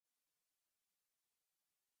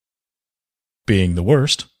Being the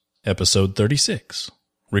Worst, Episode 36,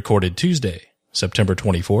 recorded Tuesday, September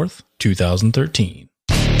 24th, 2013.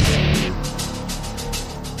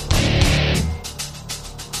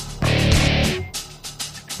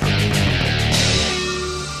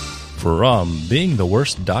 From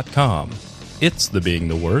beingtheworst.com, it's the Being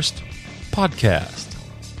the Worst podcast,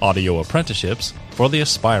 audio apprenticeships for the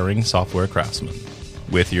aspiring software craftsman,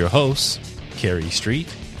 with your hosts, Kerry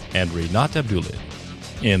Street and Rinat Abdullah.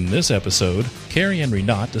 In this episode, Kerry and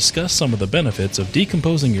Rinat discuss some of the benefits of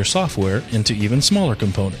decomposing your software into even smaller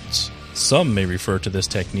components. Some may refer to this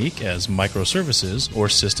technique as microservices or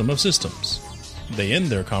system of systems. They end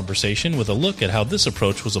their conversation with a look at how this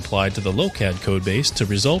approach was applied to the Lokad codebase to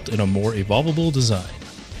result in a more evolvable design.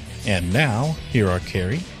 And now, here are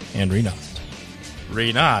Kerry and Rinat.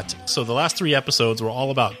 Rinat, so the last 3 episodes were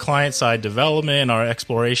all about client-side development, our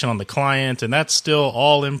exploration on the client, and that's still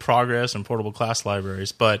all in progress in portable class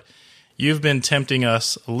libraries, but you've been tempting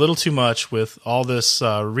us a little too much with all this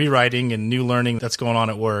rewriting and new learning that's going on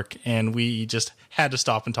at work, and we just had to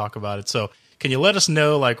stop and talk about it. So can you let us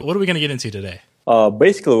know, what are we going to get into today?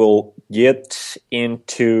 Basically, we'll get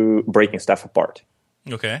into breaking stuff apart.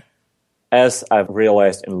 Okay. As I've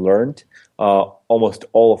realized and learned, almost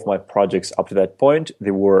all of my projects up to that point, they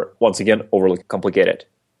were, once again, overly complicated.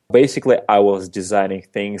 Basically, I was designing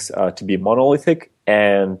things to be monolithic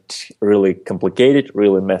and really complicated,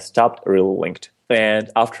 really messed up, really linked. And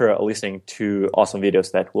after listening to awesome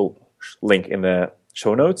videos that we'll link in the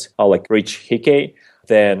show notes, like Rich Hickey,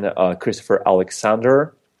 then Christopher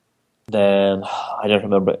Alexander, then I don't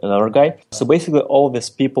remember another guy. So basically, all of these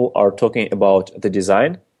people are talking about the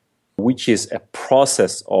design, which is a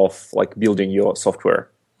process of building your software.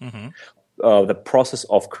 Mm-hmm. The process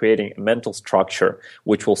of creating a mental structure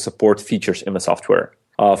which will support features in the software.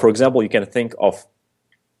 For example, you can think of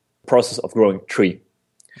the process of growing a tree.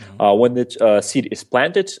 Mm-hmm. When the seed is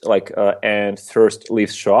planted, and first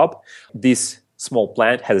leaves show up, this small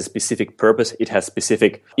plant has a specific purpose. It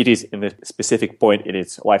is in a specific point in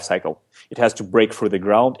its life cycle. It has to break through the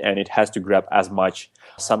ground and it has to grab as much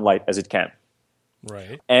sunlight as it can.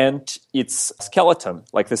 Right. And its skeleton,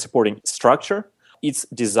 the supporting structure, it's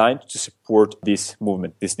designed to support this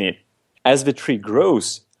movement, this need. As the tree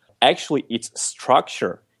grows, actually its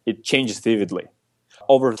structure, it changes vividly.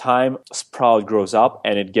 Over time, sprout grows up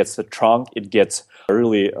and it gets a trunk, it gets a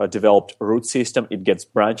really developed root system, it gets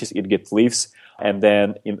branches, it gets leaves, and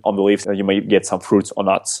then on the leaves you may get some fruits or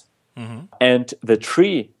nuts. Mm-hmm. And the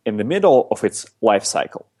tree in the middle of its life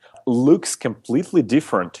cycle looks completely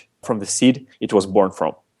different from the seed it was born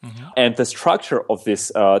from. Mm-hmm. And the structure of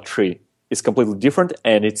this tree is completely different,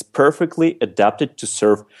 and it's perfectly adapted to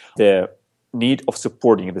serve the need of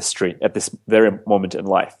supporting this tree at this very moment in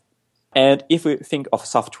life. And if we think of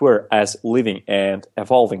software as living and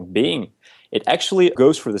evolving being, it actually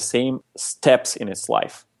goes through the same steps in its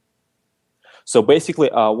life. So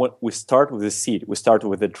basically, when we start with a seed, we start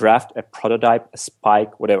with a draft, a prototype, a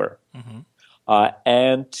spike, whatever. Mm-hmm.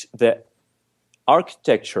 And the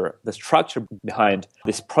architecture, the structure behind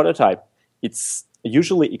this prototype, it's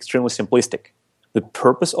usually extremely simplistic. The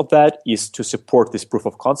purpose of that is to support this proof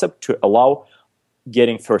of concept, to allow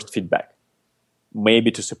getting first feedback,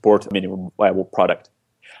 maybe to support a minimum viable product.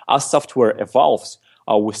 As software evolves,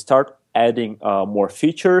 we start adding more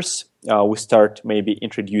features, we start maybe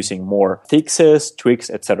introducing more fixes, tweaks,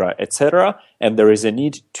 etc., and there is a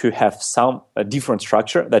need to have a different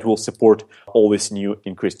structure that will support all this new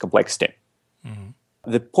increased complexity.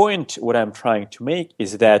 Mm-hmm. The point what I'm trying to make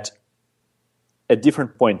is that at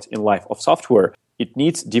different points in life of software, it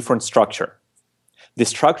needs different structure. The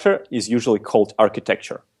structure is usually called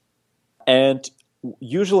architecture. And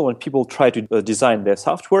usually when people try to design their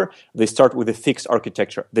software, they start with a fixed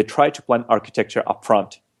architecture. They try to plan architecture up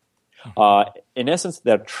front. Mm-hmm. In essence,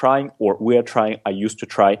 I used to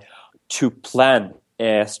try to plan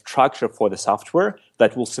a structure for the software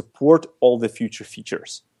that will support all the future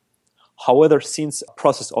features. However, since the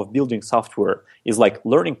process of building software is like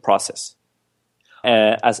learning process,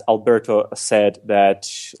 as Alberto said, that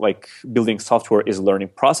building software is a learning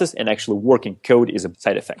process and actually working code is a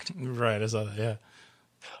side effect. Right, I saw that,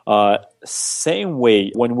 yeah. Same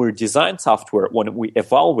way, when we design software, when we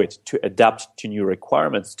evaluate to adapt to new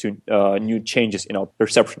requirements, to new changes in our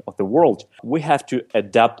perception of the world, we have to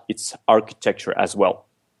adapt its architecture as well.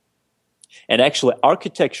 And actually,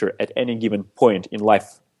 architecture at any given point in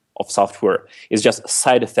life of software is just a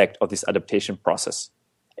side effect of this adaptation process.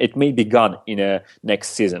 It may be gone in a next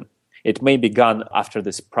season. It may be gone after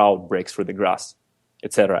the sprout breaks through the grass,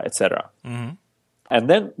 etc., etc. Mm-hmm. And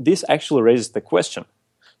then this actually raises the question.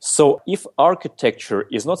 So if architecture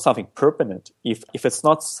is not something permanent, if it's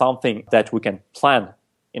not something that we can plan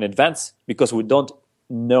in advance, because we don't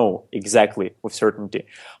know exactly with certainty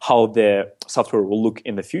how the software will look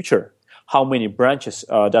in the future, how many branches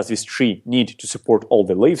does this tree need to support all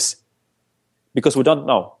the leaves? Because we don't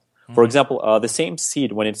know. For example, the same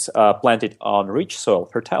seed, when it's planted on rich soil,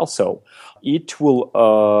 fertile soil, it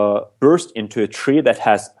will burst into a tree that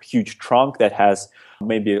has a huge trunk, that has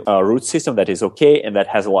maybe a root system that is okay, and that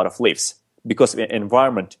has a lot of leaves, because the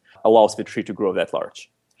environment allows the tree to grow that large.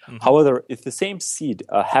 However, if the same seed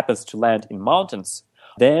happens to land in mountains,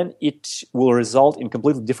 then it will result in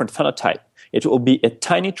completely different phenotype. It will be a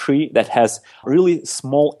tiny tree that has really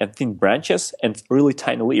small and thin branches and really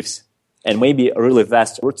tiny leaves, and maybe a really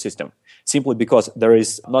vast root system, simply because there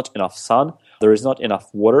is not enough sun, there is not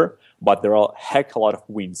enough water, but there are a heck a lot of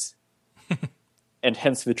winds. And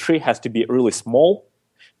hence the tree has to be really small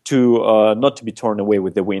to not to be torn away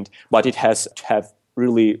with the wind, but it has to have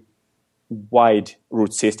really wide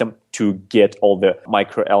root system to get all the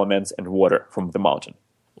micro elements and water from the mountain.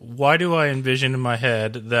 Why do I envision in my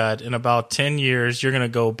head that in about 10 years, you're going to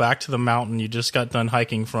go back to the mountain you just got done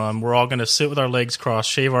hiking from? We're all going to sit with our legs crossed,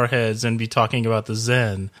 shave our heads, and be talking about the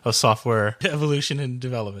zen of software evolution and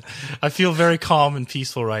development. I feel very calm and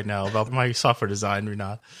peaceful right now about my software design,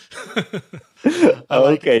 Rinat. I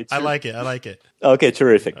like it. Okay,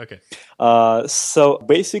 terrific. Okay. So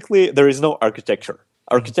basically, there is no architecture.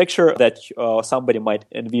 Architecture that somebody might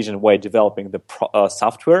envision while developing the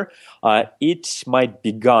software, it might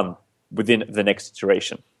begun within the next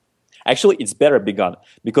iteration. Actually, it's better begun,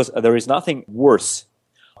 because there is nothing worse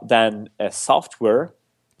than a software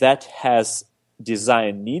that has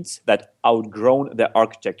design needs that outgrown the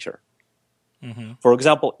architecture. For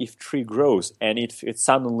example, if tree grows and if it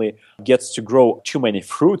suddenly gets to grow too many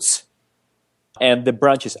fruits, and the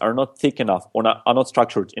branches are not thick enough or are not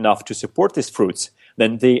structured enough to support these fruits,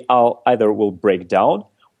 then they either will break down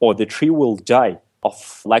or the tree will die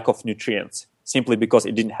of lack of nutrients, simply because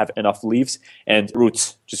it didn't have enough leaves and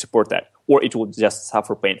roots to support that, or it will just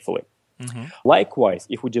suffer painfully. Likewise,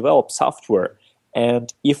 if we develop software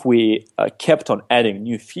and if we kept on adding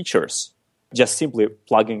new features, just simply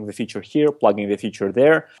plugging the feature here, plugging the feature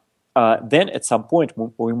there, then at some point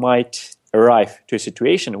we might arrive to a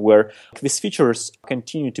situation where these features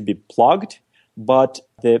continue to be plugged, but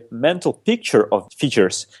the mental picture of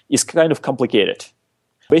features is kind of complicated.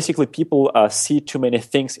 Basically, people see too many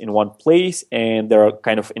things in one place, and there are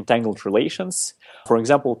kind of entangled relations. For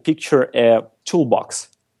example, picture a toolbox,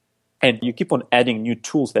 and you keep on adding new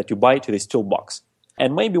tools that you buy to this toolbox.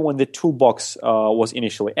 And maybe when the toolbox was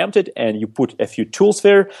initially emptied and you put a few tools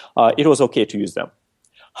there, it was okay to use them.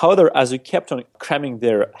 However, as you kept on cramming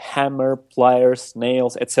their hammer, pliers,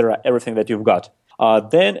 nails, etc., everything that you've got,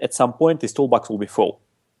 then at some point this toolbox will be full.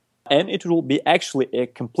 And it will be actually a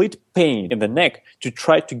complete pain in the neck to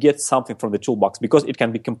try to get something from the toolbox, because it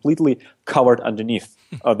can be completely covered underneath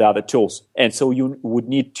the other tools. And so you would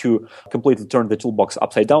need to completely turn the toolbox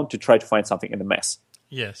upside down to try to find something in the mess.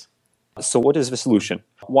 Yes. So what is the solution?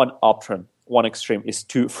 One option, one extreme, is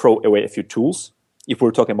to throw away a few tools, if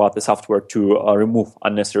we're talking about the software, to remove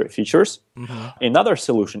unnecessary features. Another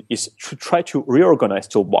solution is to try to reorganize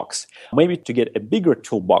toolbox, maybe to get a bigger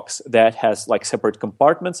toolbox that has like separate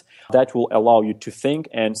compartments that will allow you to think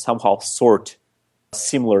and somehow sort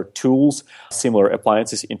similar tools, similar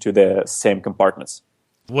appliances into the same compartments.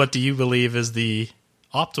 What do you believe is the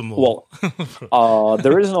optimal? Well,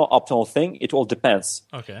 there is no optimal thing. It all depends.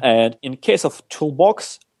 Okay. And in case of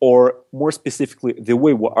toolbox, or more specifically, the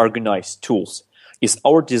way we organize tools, is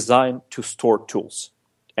our design to store tools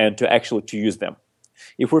and to actually to use them.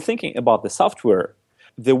 If we're thinking about the software,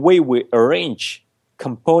 the way we arrange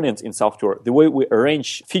components in software, the way we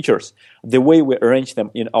arrange features, the way we arrange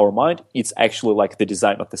them in our mind, it's actually like the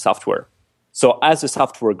design of the software. So as the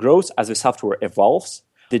software grows, as the software evolves,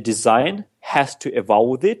 the design has to evolve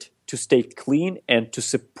with it to stay clean and to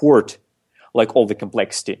support like all the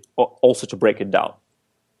complexity, also to break it down.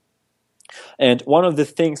 And one of the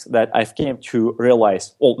things that I've came to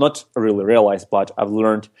realize, well, not really realize, but I've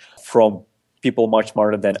learned from people much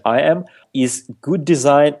smarter than I am, is good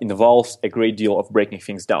design involves a great deal of breaking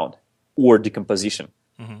things down or decomposition.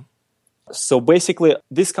 So basically,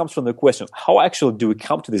 this comes from the question, how actually do we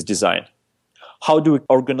come to this design? How do we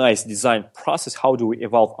organize design process? How do we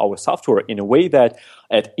evolve our software in a way that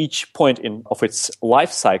at each point of its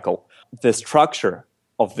life cycle, the structure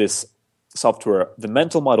of this software, the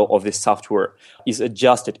mental model of this software is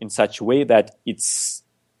adjusted in such a way that it's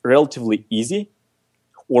relatively easy,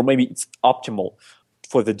 or maybe it's optimal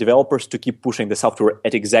for the developers to keep pushing the software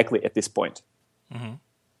at exactly at this point.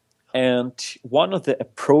 And one of the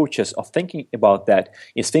approaches of thinking about that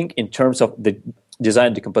is think in terms of the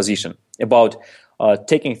design decomposition, about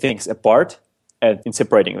taking things apart and in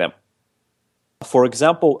separating them. For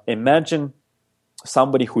example, imagine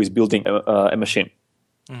somebody who is building a machine.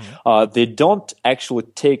 They don't actually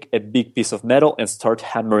take a big piece of metal and start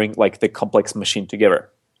hammering like the complex machine together.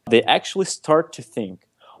 They actually start to think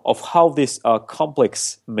of how this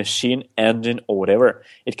complex machine, engine, or whatever,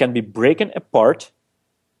 it can be broken apart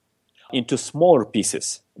into smaller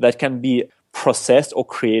pieces that can be processed or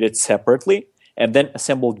created separately and then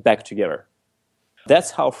assembled back together.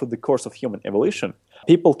 That's how, through the course of human evolution,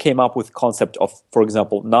 people came up with concept of, for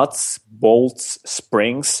example, nuts, bolts,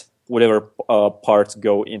 springs, whatever parts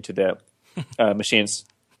go into the machines.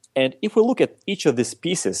 And if we look at each of these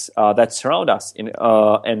pieces that surround us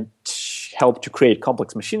and help to create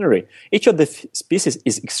complex machinery, each of the pieces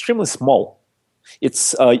is extremely small. They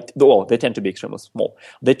tend to be extremely small.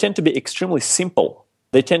 They tend to be extremely simple.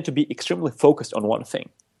 They tend to be extremely focused on one thing.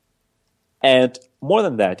 And more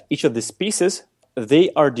than that, each of these pieces, they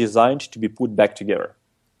are designed to be put back together.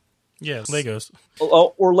 Yeah, Legos.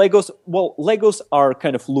 Or Legos. Well, Legos are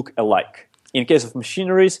kind of look alike. In case of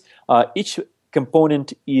machineries, each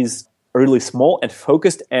component is really small and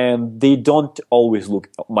focused, and they don't always look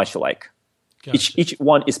much alike. Gotcha. Each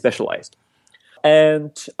one is specialized.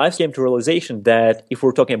 And I came to realization that if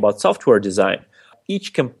we're talking about software design,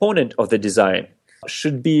 each component of the design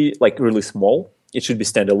should be like really small. It should be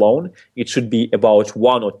standalone. It should be about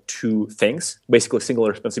one or two things. Basically, single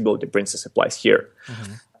responsibility princess applies here.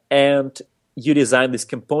 Mm-hmm. And you design these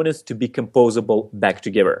components to be composable back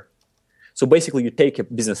together. So basically, you take a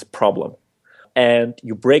business problem and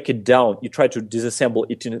you break it down. You try to disassemble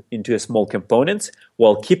it into small components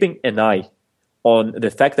while keeping an eye on the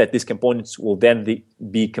fact that these components will then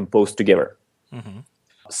be composed together. Mm-hmm.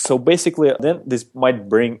 So basically, then this might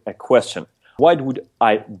bring a question. Why would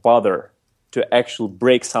I bother to actually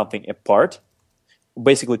break something apart?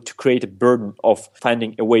 Basically, to create a burden of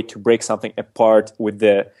finding a way to break something apart with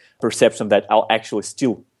the perception that I'll actually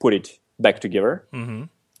still put it back together, mm-hmm.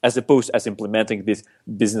 as opposed as implementing this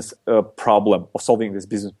business problem or solving this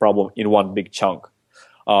business problem in one big chunk.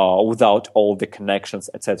 Without all the connections,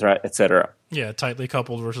 etc., etc. Yeah, tightly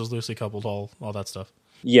coupled versus loosely coupled, all that stuff.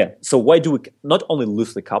 Yeah, so why do we not only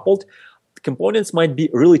loosely coupled, the components might be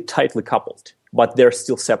really tightly coupled, but they're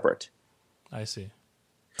still separate. I see.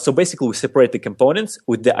 So basically, we separate the components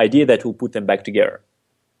with the idea that we'll put them back together.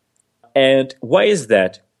 And why is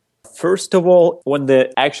that? First of all, when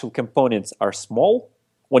the actual components are small,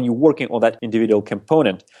 when you're working on that individual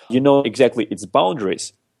component, you know exactly its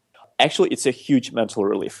boundaries. Actually, it's a huge mental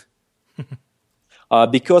relief.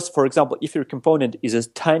 Because, for example, if your component is a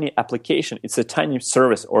tiny application, it's a tiny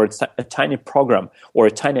service, or it's a tiny program, or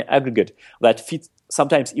a tiny aggregate that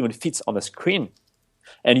sometimes even fits on the screen,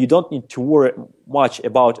 and you don't need to worry much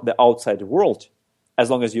about the outside world as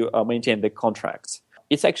long as you maintain the contracts,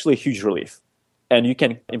 it's actually a huge relief. And you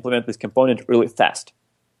can implement this component really fast.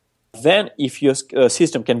 Then, if your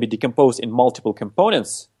system can be decomposed in multiple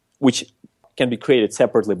components, which can be created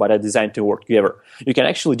separately but are designed to work together, you can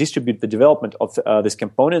actually distribute the development of these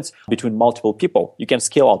components between multiple people. You can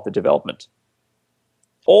scale out the development.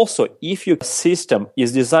 Also, if your system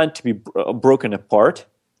is designed to be broken apart,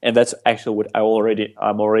 and that's actually what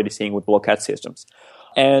I'm already seeing with Lokad systems,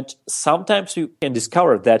 and sometimes you can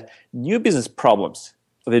discover that new business problems,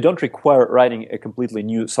 they don't require writing a completely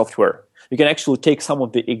new software. You can actually take some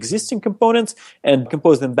of the existing components and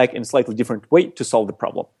compose them back in a slightly different way to solve the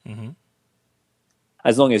problem. Mm-hmm.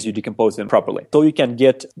 As long as you decompose them properly. So you can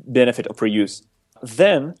get benefit of reuse.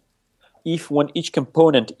 Then, when each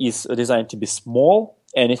component is designed to be small,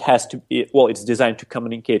 and it's designed to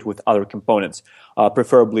communicate with other components,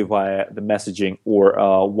 preferably via the messaging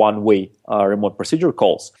or one-way remote procedure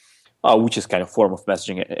calls, which is kind of form of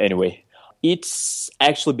messaging anyway, it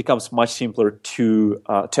actually becomes much simpler to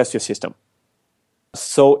test your system.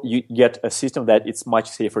 So you get a system that it's much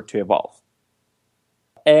safer to evolve.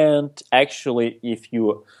 And actually, if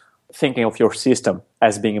you're thinking of your system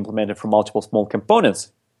as being implemented from multiple small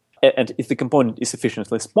components, and if the component is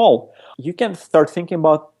sufficiently small, you can start thinking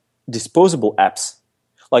about disposable apps.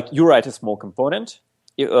 Like you write a small component,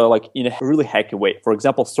 like in a really hacky way. For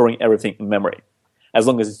example, storing everything in memory. As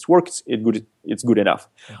long as it works, it's good enough.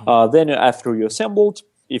 Mm-hmm. Then after you assembled,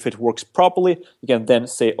 if it works properly, you can then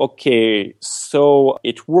say, okay, so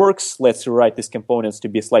it works. Let's rewrite these components to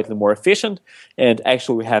be slightly more efficient. And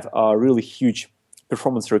actually, we have really huge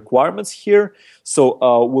performance requirements here. So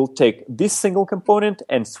we'll take this single component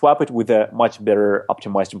and swap it with a much better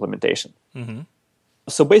optimized implementation. Mm-hmm.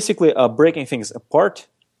 So basically, breaking things apart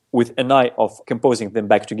with an eye of composing them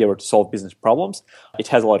back together to solve business problems, it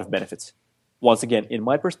has a lot of benefits. Once again, in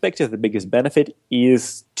my perspective, the biggest benefit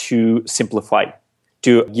is to simplify,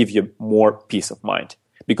 to give you more peace of mind,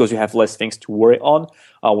 because you have less things to worry on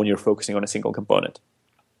when you're focusing on a single component.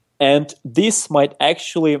 And this might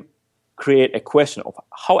actually create a question of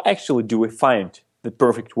how actually do we find the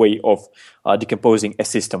perfect way of decomposing a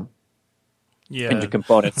system into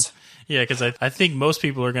components. Yeah, because I think most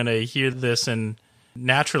people are going to hear this and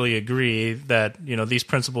naturally agree that these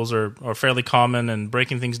principles are fairly common and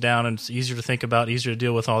breaking things down, and it's easier to think about, easier to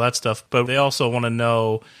deal with, all that stuff. But they also want to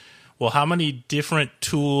know, well, how many different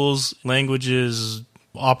tools, languages,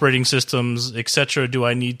 operating systems, etc. do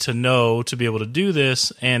I need to know to be able to do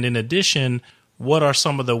this? And in addition, what are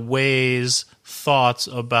some of the ways, thoughts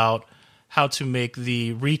about how to make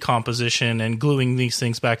the recomposition and gluing these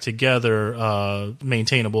things back together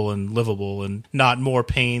maintainable and livable and not more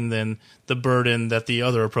pain than the burden that the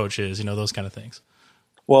other approach is, those kind of things?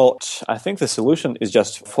 Well, I think the solution is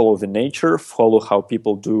just follow the nature, follow how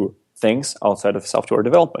people do things outside of software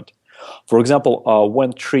development. For example,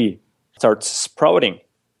 when tree starts sprouting,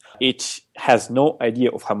 it has no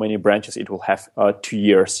idea of how many branches it will have 2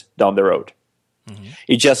 years down the road. Mm-hmm.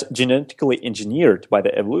 It's just genetically engineered by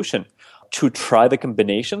the evolution to try the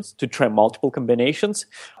combinations, to try multiple combinations,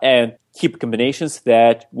 and keep combinations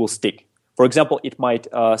that will stick. For example, it might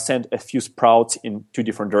send a few sprouts in 2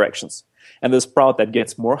 different directions. And the sprout that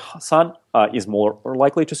gets more sun is more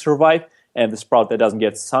likely to survive, and the sprout that doesn't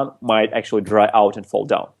get sun might actually dry out and fall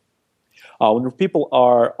down. When people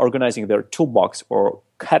are organizing their toolbox or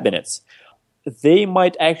cabinets, they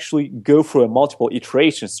might actually go through multiple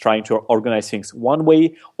iterations trying to organize things one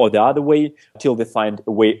way or the other way till they find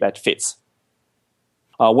a way that fits.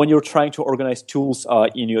 When you're trying to organize tools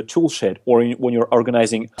in your tool shed or when you're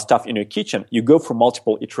organizing stuff in your kitchen, you go through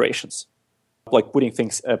multiple iterations, like putting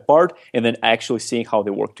things apart and then actually seeing how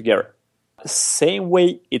they work together. Same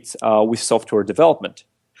way it's with software development.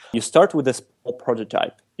 You start with a small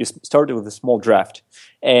prototype, you start with a small draft,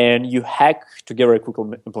 and you hack together a quick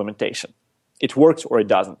implementation. It works or it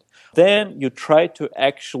doesn't. Then you try to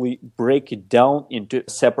actually break it down into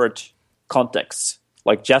separate contexts,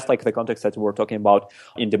 just like the context that we're talking about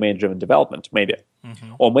in domain-driven development, maybe.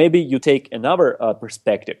 Mm-hmm. Or maybe you take another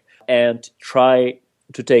perspective and try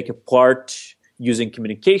to take apart using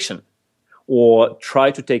communication, or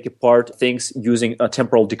try to take apart things using a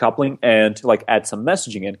temporal decoupling and add some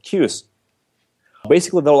messaging and cues.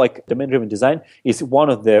 Basically, though, domain-driven design is one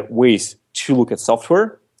of the ways to look at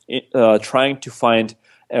software, trying to find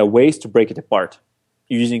ways to break it apart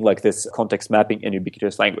using this context mapping and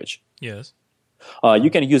ubiquitous language. Yes. You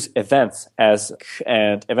can use events as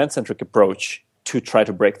an event-centric approach to try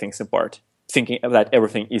to break things apart, thinking that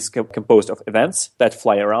everything is composed of events that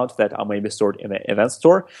fly around that are maybe stored in an event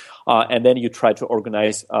store, and then you try to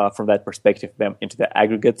organize from that perspective them into the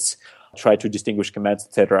aggregates, try to distinguish commands,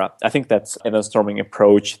 etc. I think that's an event storming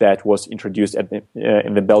approach that was introduced in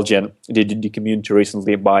the Belgian DDD community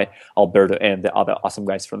recently by Alberto and the other awesome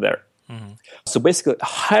guys from there. Mm-hmm. So basically, a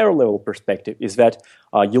higher level perspective is that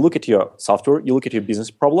you look at your software, you look at your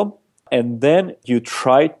business problem, and then you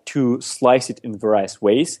try to slice it in various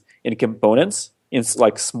ways in components, in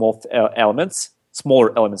small elements,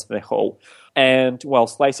 smaller elements in the whole. And while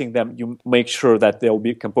slicing them, you make sure that they'll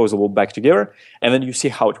be composable back together, and then you see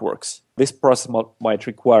how it works. This process might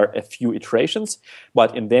require a few iterations,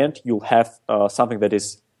 but in the end, you'll have something that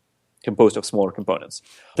is composed of smaller components.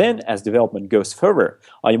 Then, as development goes further,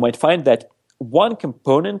 you might find that one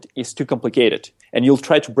component is too complicated, and you'll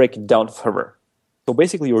try to break it down further. So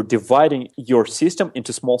basically, you're dividing your system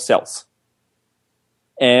into small cells.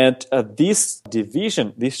 And this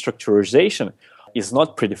division, this structurization is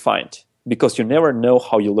not predefined, because you never know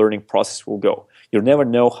how your learning process will go. You never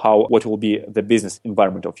know what will be the business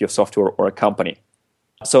environment of your software or a company.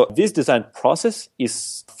 So this design process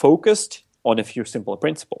is focused on a few simple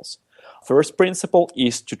principles. First principle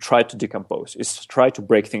is to try to decompose, is to try to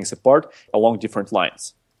break things apart along different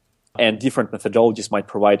lines. And different methodologies might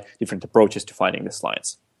provide different approaches to finding these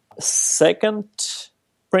lines. Second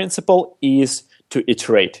principle is to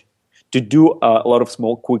iterate, to do a lot of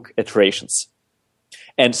small, quick iterations.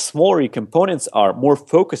 And smaller components are, more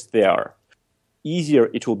focused they are, easier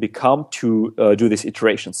it will become to do these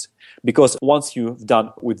iterations. Because once you've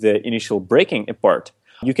done with the initial breaking apart,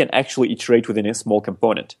 you can actually iterate within a small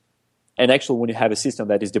component. And actually, when you have a system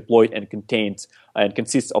that is deployed and contains and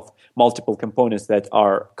consists of multiple components that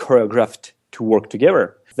are choreographed to work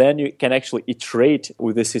together, then you can actually iterate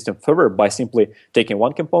with the system further by simply taking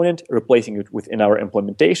one component, replacing it with another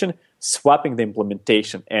implementation, swapping the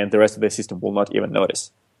implementation, and the rest of the system will not even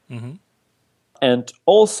notice. Mm-hmm. And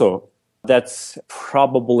also, that's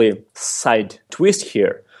probably side twist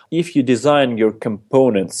here. If you design your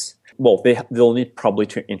components, well, they'll need probably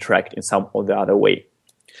to interact in some or the other way.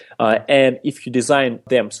 And if you design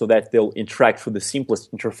them so that they'll interact through the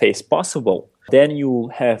simplest interface possible, then you'll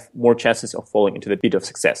have more chances of falling into the pit of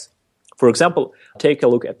success. For example, take a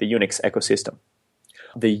look at the Unix ecosystem.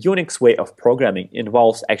 The Unix way of programming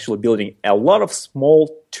involves actually building a lot of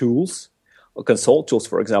small tools, console tools,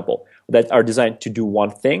 for example, that are designed to do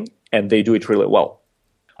one thing, and they do it really well.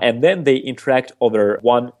 And then they interact over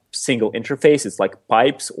one single interface. It's like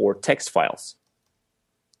pipes or text files.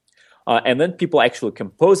 And then people actually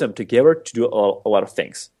compose them together to do a lot of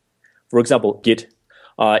things. For example, Git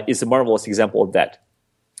is a marvelous example of that.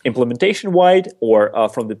 Implementation-wide, or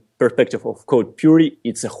from the perspective of code purity,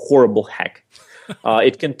 it's a horrible hack.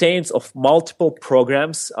 It contains of multiple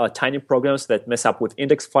programs, tiny programs that mess up with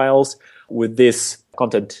index files with this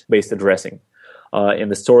content-based addressing in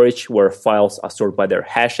the storage where files are stored by their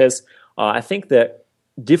hashes. I think the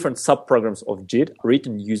different subprograms of Git are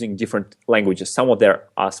written using different languages. Some of them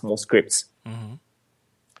are small scripts. Mm-hmm.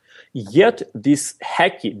 Yet this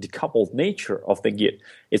hacky, decoupled nature of the Git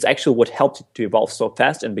is actually what helped it to evolve so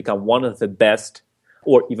fast and become one of the best,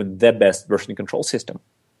 or even the best version control system.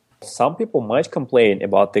 Some people might complain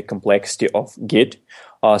about the complexity of Git.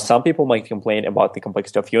 Some people might complain about the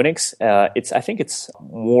complexity of Unix. I think it's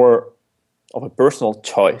more of a personal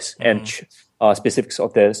choice and specifics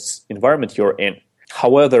of the environment you're in.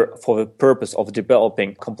 However, for the purpose of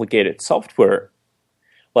developing complicated software,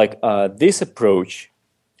 like this approach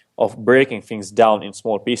of breaking things down in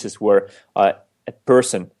small pieces where a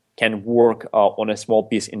person can work on a small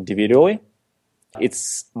piece individually,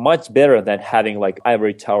 it's much better than having like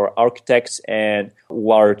ivory tower architects and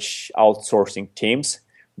large outsourcing teams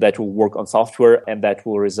that will work on software and that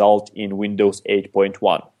will result in Windows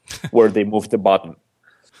 8.1, where they move the button.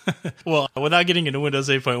 Well, without getting into Windows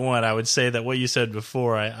 8.1, I would say that what you said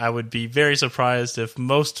before, I would be very surprised if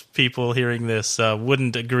most people hearing this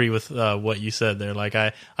wouldn't agree with what you said there. Like,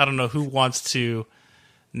 I don't know who wants to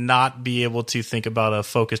not be able to think about a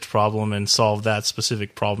focused problem and solve that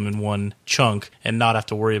specific problem in one chunk and not have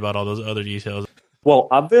to worry about all those other details. Well,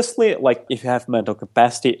 obviously, like if you have mental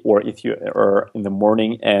capacity or if you are in the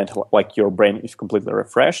morning and like your brain is completely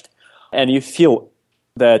refreshed and you feel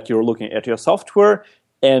that you're looking at your software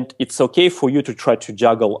and it's okay for you to try to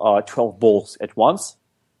juggle 12 balls at once,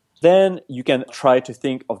 then you can try to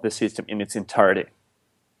think of the system in its entirety.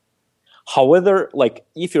 However, like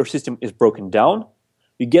if your system is broken down,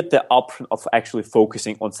 you get the option of actually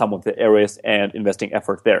focusing on some of the areas and investing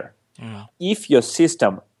effort there. Mm. If your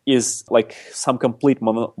system is like some complete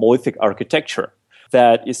monolithic architecture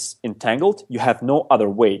that is entangled, you have no other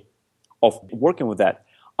way of working with that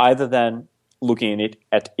other than looking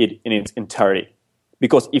at it in its entirety.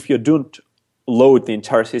 Because if you don't load the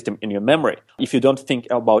entire system in your memory, if you don't think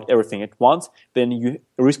about everything at once, then you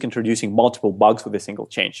risk introducing multiple bugs with a single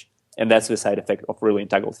change. And that's the side effect of really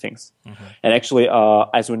entangled things. Mm-hmm. And actually,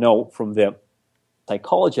 as we know from the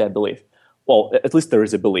psychology, I believe, well, at least there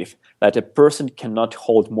is a belief that a person cannot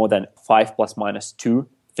hold more than 5 ± 2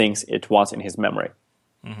 things at once in his memory.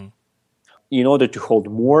 Mm-hmm. In order to hold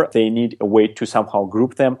more, they need a way to somehow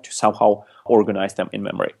group them, to somehow organize them in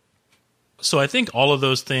memory. So I think all of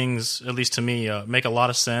those things, at least to me, make a lot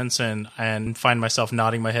of sense and find myself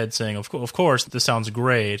nodding my head saying, of course, this sounds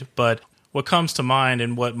great, but what comes to mind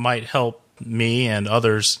and what might help me and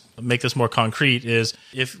others make this more concrete is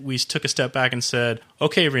if we took a step back and said,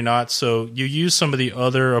 okay, Rinat, so you used some of the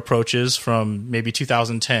other approaches from maybe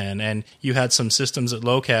 2010 and you had some systems at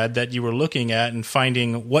Lokad that you were looking at and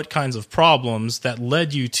finding what kinds of problems that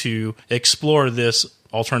led you to explore this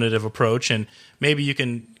alternative approach. And maybe you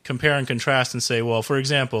can compare and contrast and say, well, for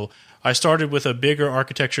example, I started with a bigger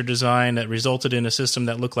architecture design that resulted in a system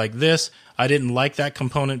that looked like this. I didn't like that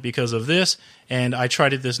component because of this, and I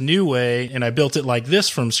tried it this new way, and I built it like this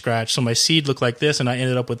from scratch, so my seed looked like this, and I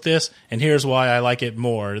ended up with this, and here's why I like it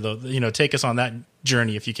more. Take us on that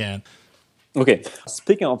journey if you can. Okay,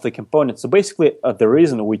 speaking of the components, so basically the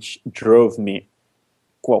reason which drove me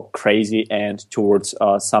crazy and towards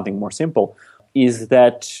something more simple is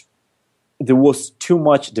that there was too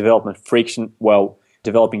much development friction while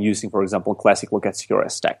developing using, for example, classic Lokad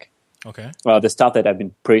CRS stack. Okay. The stuff that I've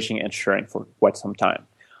been preaching and sharing for quite some time.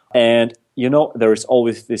 And, there is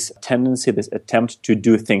always this tendency, this attempt to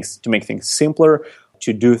do things, to make things simpler,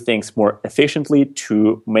 to do things more efficiently,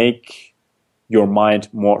 to make your mind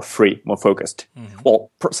more free, more focused. Mm-hmm. Well,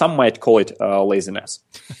 some might call it laziness.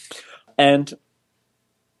 And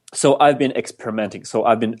so I've been experimenting. So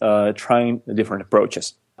I've been trying different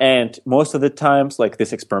approaches. And most of the times, like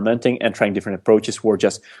this experimenting and trying different approaches were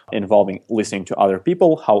just involving listening to other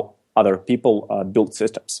people, how other people build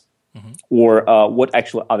systems, or what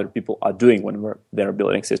actually other people are doing when they're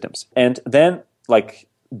building systems. And then like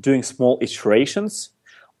doing small iterations,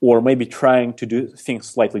 or maybe trying to do things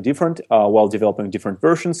slightly different while developing different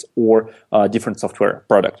versions or different software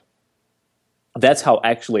product. That's how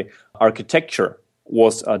actually architecture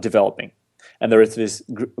was developing. And there is this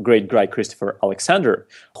great guy, Christopher Alexander,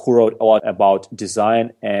 who wrote a lot about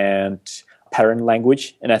design and pattern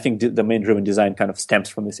language. And I think the domain-driven design kind of stems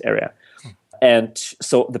from this area. And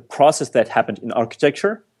so the process that happened in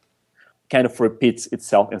architecture kind of repeats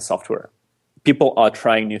itself in software. People are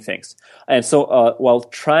trying new things. And so while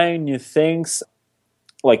trying new things,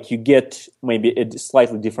 like you get maybe a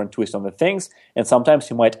slightly different twist on the things, and sometimes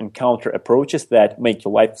you might encounter approaches that make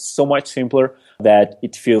your life so much simpler that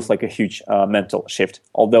it feels like a huge mental shift,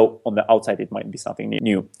 although on the outside it might be something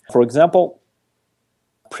new. For example,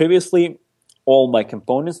 previously all my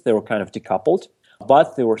components, they were kind of decoupled,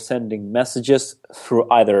 but they were sending messages through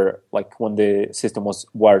either, like when the system was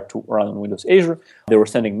wired to run on Windows Azure, they were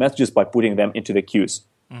sending messages by putting them into the queues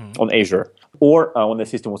on Azure. Or when the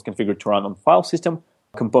system was configured to run on file system,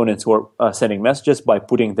 components were sending messages by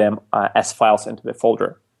putting them as files into the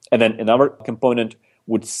folder. And then another component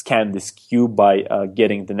would scan this queue by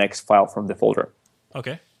getting the next file from the folder.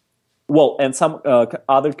 Okay. Well, and some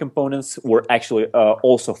other components were actually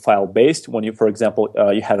also file-based. When you, for example,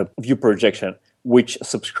 you have a view projection, which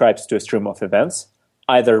subscribes to a stream of events,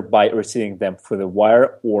 either by receiving them through the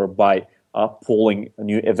wire or by pulling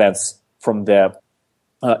new events from the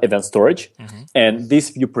event storage. And this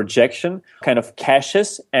view projection kind of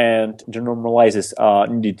caches and denormalizes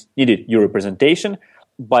needed view representation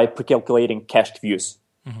by pre-calculating cached views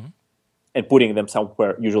and putting them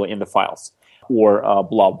somewhere, usually in the files or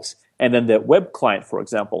blobs. And then the web client, for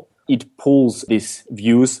example, it pulls these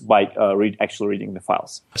views by actually reading the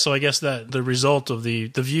files. So I guess that the result of the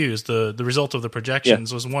views, the result of the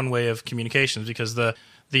projections was one way of communications, because the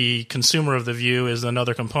consumer of the view is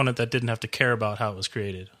another component that didn't have to care about how it was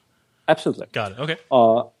created. Absolutely. Got it. Okay.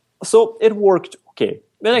 So it worked okay.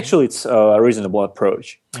 And actually, it's a reasonable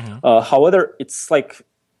approach. However, it's like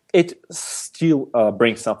it still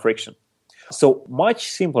brings some friction. So much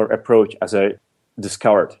simpler approach, as I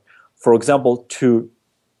discovered, for example, to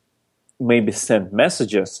maybe send one-way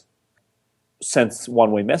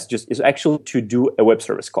messages, is actually to do a web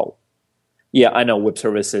service call. Yeah, I know web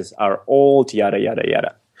services are old, yada, yada,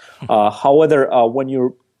 yada. However,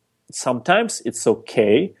 sometimes it's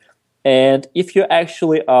okay. And if you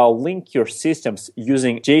actually link your systems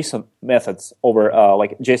using JSON methods over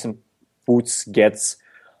like JSON puts, gets,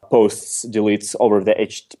 posts, deletes over the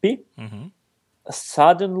HTTP,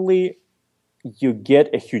 suddenly you get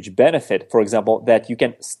a huge benefit. For example, that you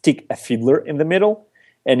can stick a fiddler in the middle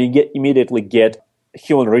and you immediately get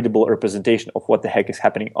human readable representation of what the heck is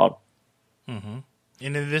happening on. And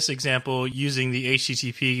in this example, using the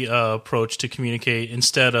HTTP approach to communicate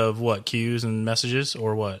instead of what, queues and messages,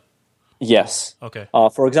 or what? Yes. Okay.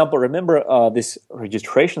 For example, remember this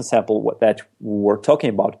registration sample that we were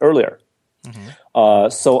talking about earlier.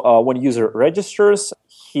 So when user registers,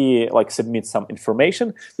 he submits some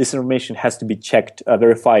information. This information has to be checked,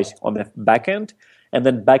 verified on the backend, and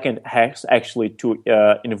then backend has actually to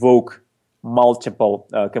invoke multiple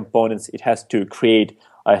components. It has to create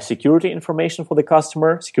security information for the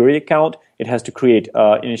customer, security account. It has to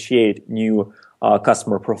initiate new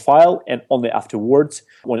customer profile, and only afterwards,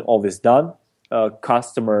 when all this is done,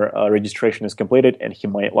 customer registration is completed, and he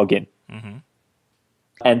might log in.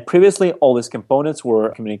 And previously, all these components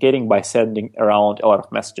were communicating by sending around a lot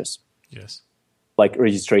of messages. Yes. Like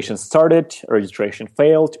registration started, registration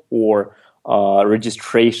failed, or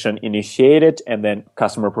registration initiated, and then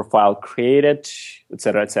customer profile created,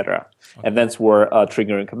 etc., etc. Okay. Events were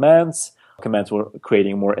triggering commands. Commands were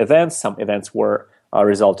creating more events. Some events were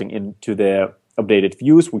resulting into the updated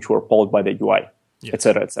views, which were pulled by the UI,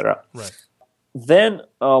 etc., etc. Right. Then,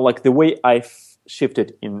 the way I've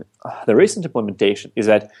shifted in the recent implementation is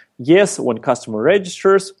that, yes, when customer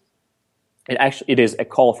registers, it is a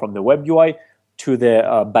call from the web UI to the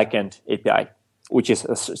backend API, which is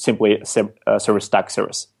simply a service stack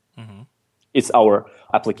service. It's our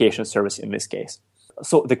application service in this case.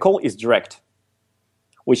 So the call is direct,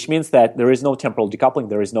 which means that there is no temporal decoupling,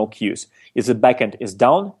 there is no queues. If the backend is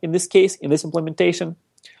down in this case, in this implementation,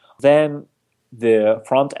 then the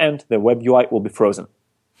front end, the web UI, will be frozen,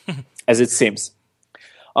 as it seems.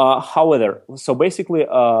 However, so basically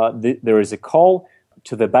there is a call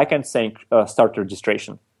to the backend saying start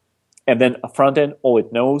registration. And then a front end, all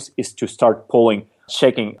it knows is to start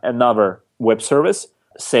checking another web service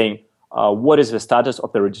saying, what is the status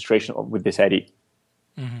of the registration with this ID?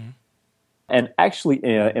 Mm-hmm. And actually,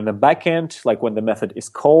 in the backend, like when the method is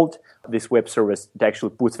called, this web service, it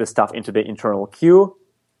actually puts the stuff into the internal queue,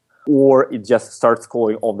 or it just starts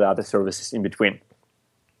calling all the other services in between.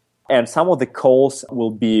 And some of the calls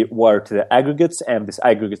will be wired to the aggregates, and these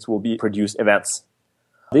aggregates will produce events.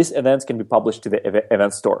 These events can be published to the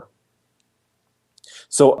event store.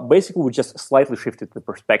 So basically, we just slightly shifted the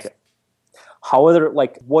perspective. However,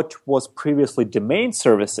 like what was previously domain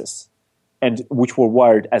services, and which were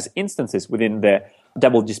wired as instances within the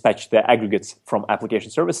double dispatch, the aggregates from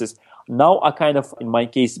application services, now are kind of, in my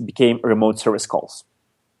case, became remote service calls.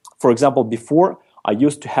 For example, before I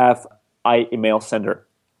used to have email sender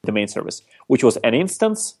domain service, which was an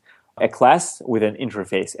instance, a class with an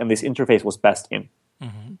interface, and this interface was passed in.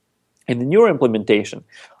 Mm-hmm. In the newer implementation,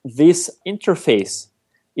 this interface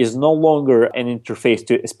is no longer an interface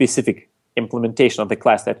to a specific implementation of the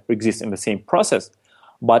class that exists in the same process,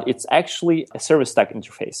 but it's actually a service stack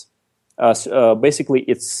interface. Basically,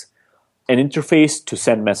 it's an interface to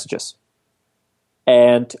send messages.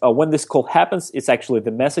 And when this call happens, it's actually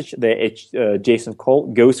the message, the JSON call,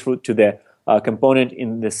 goes through to the component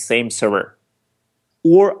in the same server.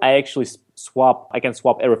 Or I actually can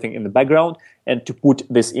swap everything in the background and to put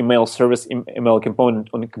this email service, email component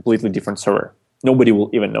on a completely different server. Nobody will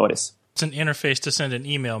even notice. It's an interface to send an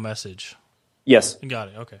email message. Yes. Got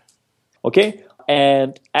it. Okay. Okay.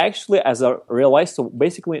 And actually, as I realized, so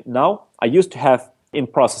basically now I used to have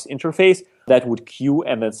in-process interface that would queue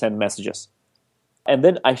and then send messages. And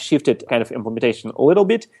then I shifted kind of implementation a little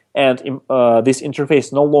bit, and this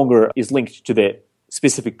interface no longer is linked to the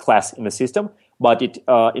specific class in the system, but it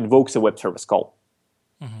invokes a web service call.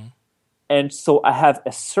 Mm-hmm. And so I have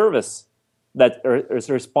a service that is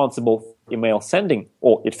responsible for email sending,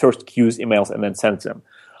 or it first queues emails and then sends them,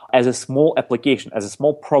 as a small application, as a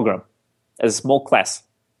small program, as a small class,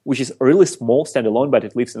 which is really small, standalone, but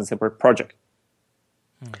it lives in a separate project.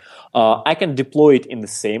 I can deploy it in the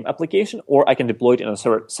same application, or I can deploy it in a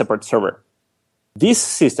separate server. This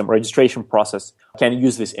system registration process can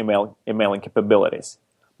use these emailing capabilities,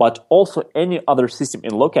 but also any other system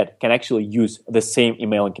in Lokad can actually use the same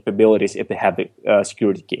emailing capabilities if they have the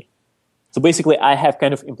security key. So basically, I have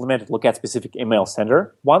kind of implemented Lokad-specific email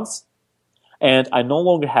sender once, and I no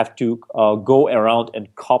longer have to go around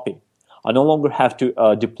and copy. I no longer have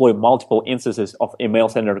to deploy multiple instances of email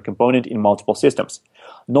sender component in multiple systems.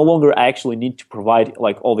 No longer I actually need to provide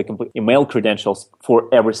like all the complete email credentials for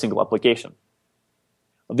every single application.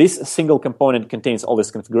 This single component contains all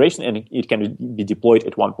this configuration, and it can be deployed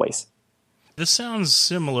at one place. This sounds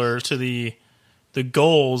similar to the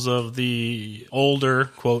goals of the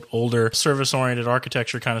older, quote, older service-oriented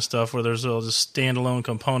architecture kind of stuff where there's all just standalone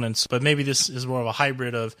components. But maybe this is more of a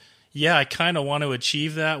hybrid of, yeah, I kind of want to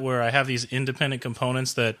achieve that where I have these independent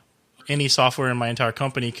components that any software in my entire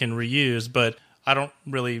company can reuse, but I don't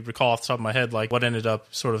really recall off the top of my head like what ended up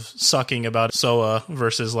sort of sucking about SOA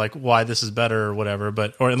versus like why this is better or whatever,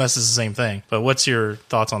 or unless it's the same thing. But what's your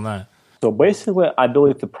thoughts on that? So basically, I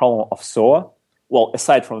believe the problem of SOA, well,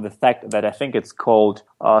 aside from the fact that I think it's called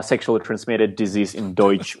sexually transmitted disease in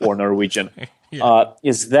Deutsch or Norwegian,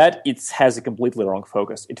 is that it has a completely wrong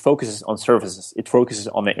focus. It focuses on services. It focuses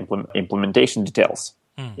on the implementation details.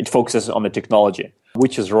 It focuses on the technology,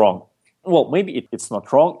 which is wrong. Well, maybe it's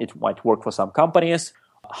not wrong. It might work for some companies.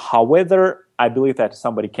 However, I believe that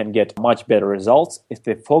somebody can get much better results if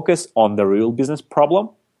they focus on the real business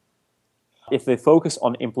problem, if they focus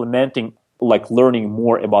on implementing, like learning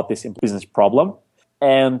more about this business problem,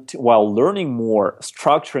 and while learning more,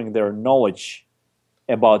 structuring their knowledge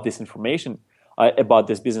about this information, about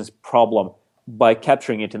this business problem by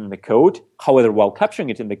capturing it in the code. However, while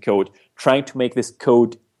capturing it in the code, trying to make this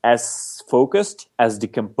code as focused, as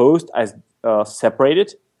decomposed, as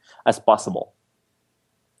separated as possible.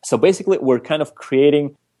 So basically, we're kind of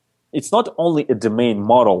creating, it's not only a domain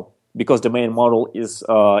model, because domain model is,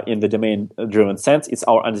 in the domain-driven sense, it's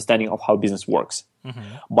our understanding of how business works. Mm-hmm.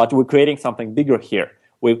 But we're creating something bigger here.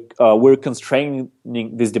 We're constraining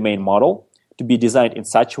this domain model to be designed in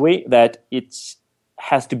such a way that it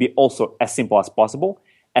has to be also as simple as possible,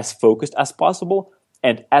 as focused as possible,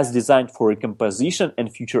 and as designed for recomposition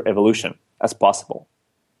and future evolution as possible.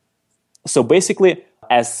 So basically,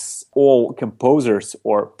 as all composers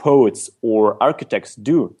or poets or architects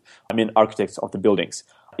do, I mean architects of the buildings,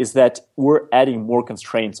 is that we're adding more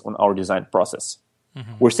constraints on our design process.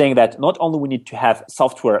 Mm-hmm. We're saying that not only we need to have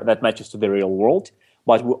software that matches to the real world,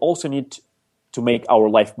 but we also need to make our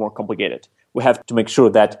life more complicated. We have to make sure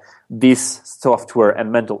that these software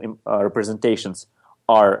and mental representations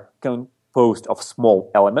are composed of small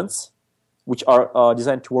elements, which are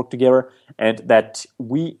designed to work together, and that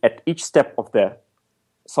we, at each step of the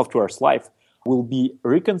software's life, will be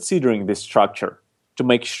reconsidering this structure to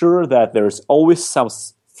make sure that there's always some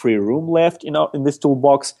free room left in this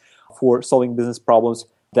toolbox for solving business problems,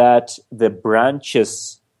 that the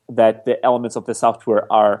branches, that the elements of the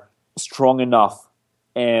software are strong enough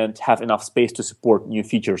and have enough space to support new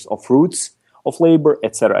features of routes, of labor,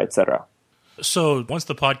 etc., etc. So once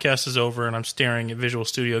the podcast is over and I'm staring at Visual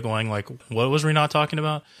Studio going like, what was Rinat talking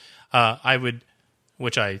about? I would,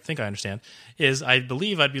 which I think I understand, is I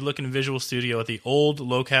believe I'd be looking in Visual Studio at the old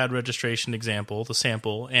Lokad registration example, the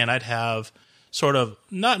sample, and I'd have sort of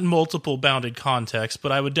not multiple bounded contexts, but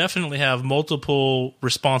I would definitely have multiple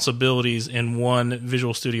responsibilities in one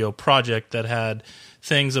Visual Studio project that had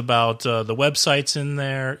things about the websites in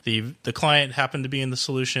there. The client happened to be in the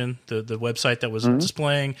solution, the website that was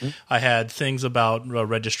displaying. I had things about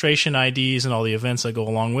registration IDs and all the events that go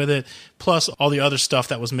along with it, plus all the other stuff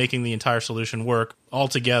that was making the entire solution work all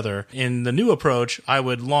together. In the new approach, I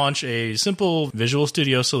would launch a simple Visual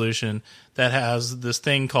Studio solution that has this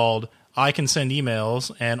thing called I can send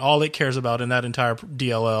emails, and all it cares about in that entire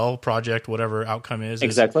DLL project, whatever outcome is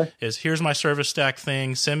here's my service stack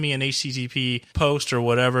thing, send me an HTTP post or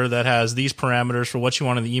whatever that has these parameters for what you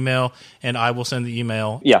want in the email, and I will send the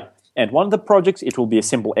email. Yeah, and one of the projects, it will be a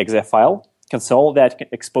simple exe file console that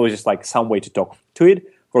exposes like some way to talk to it.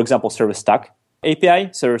 For example, service stack API,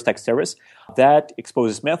 service stack service, that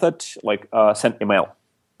exposes method like send email.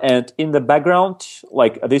 And in the background,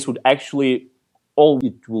 like this would actually, all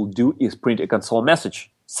it will do is print a console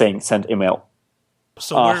message saying send email.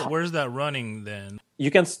 So where's that running then?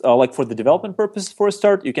 You can, like for the development purposes for a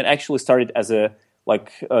start, you can actually start it as a,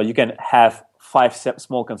 you can have 5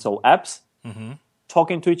 small console apps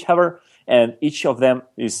talking to each other, and each of them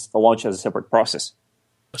is launched as a separate process.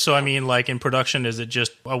 So, I mean, like in production, is it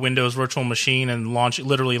just a Windows virtual machine and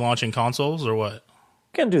literally launching consoles, or what?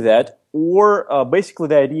 You can do that, or basically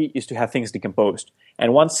the idea is to have things decomposed.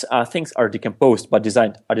 And once things are decomposed but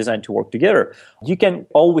are designed to work together, you can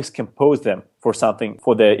always compose them for something,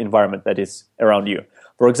 for the environment that is around you.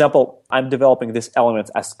 For example, I'm developing these elements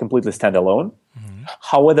as completely standalone.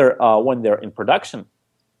 However, when they're in production,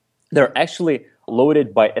 they're actually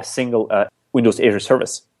loaded by a single Windows Azure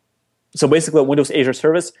service. So basically, Windows Azure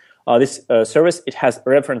service, this service, it has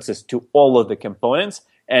references to all of the components,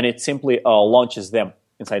 and it simply launches them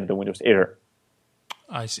inside of the Windows Azure.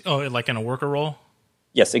 I see. Oh, like in a worker role?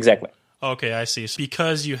 Yes, exactly. Okay, I see. So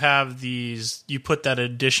because you have these, you put that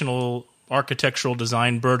additional architectural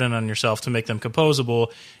design burden on yourself to make them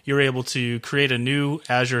composable, you're able to create a new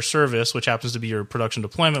Azure service, which happens to be your production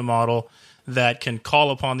deployment model, that can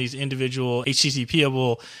call upon these individual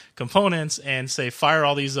HTTP-able components and say, fire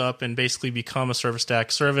all these up and basically become a service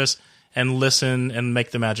stack service and listen and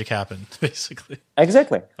make the magic happen, basically.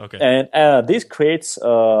 Exactly. Okay. And this creates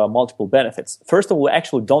multiple benefits. First of all, we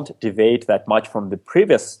actually don't deviate that much from the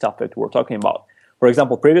previous stuff that we're talking about. For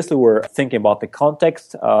example, previously we were thinking about the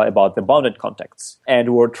context, about the bounded contexts, and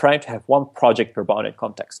we were trying to have one project per bounded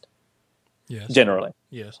context. Yes. Generally.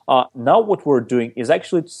 Yes. Now what we're doing is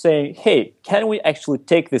actually saying, hey, can we actually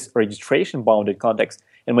take this registration bounded context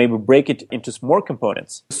and maybe break it into more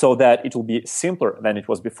components so that it will be simpler than it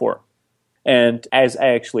was before? And as I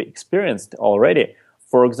actually experienced already,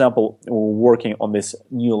 for example, working on this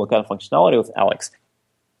new Lokad functionality with Alex,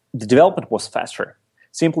 the development was faster,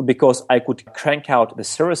 simply because I could crank out the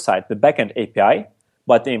server side, the backend API,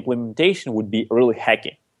 but the implementation would be really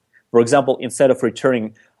hacky. For example, instead of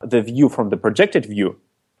returning the view from the projected view,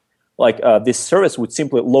 this service would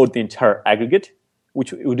simply load the entire aggregate,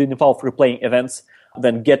 which would involve replaying events,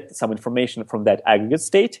 then get some information from that aggregate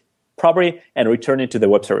state property and return it to the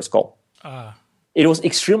web service call. It was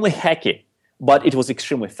extremely hacky, but it was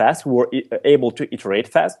extremely fast. We were able to iterate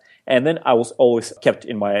fast. And then I was always kept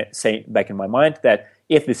back in my mind that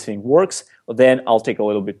if this thing works, then I'll take a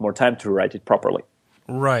little bit more time to write it properly.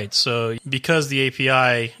 Right. So because the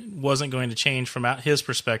API wasn't going to change from his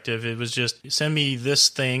perspective, it was just send me this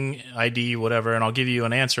thing, ID, whatever, and I'll give you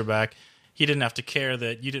an answer back. He didn't have to care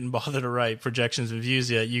that you didn't bother to write projections and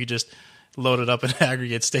views yet. You just load it up in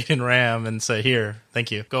aggregate state in RAM and say, here,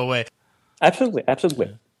 thank you, go away. Absolutely,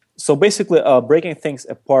 absolutely. So basically, breaking things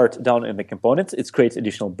apart down in the components, it creates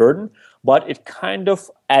additional burden, but it kind of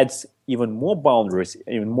adds even more boundaries,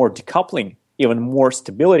 even more decoupling, even more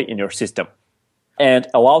stability in your system, and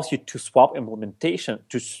allows you to swap implementation,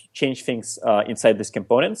 to change things inside these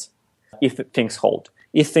components if things hold.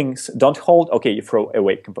 If things don't hold, okay, you throw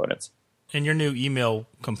away components. In your new email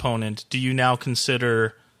component, do you now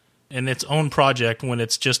consider in its own project, when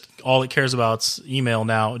it's just all it cares about is email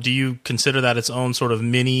now, do you consider that its own sort of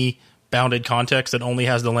mini bounded context that only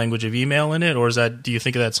has the language of email in it, or do you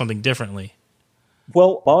think of that something differently?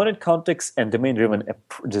 Well, bounded context and domain-driven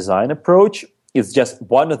design approach is just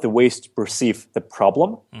one of the ways to perceive the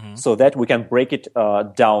problem so that we can break it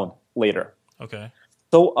down later. Okay.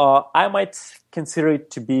 So I might consider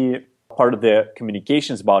it to be part of the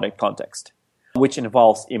communications bounded context, which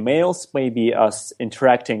involves emails, maybe us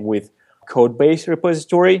interacting with codebase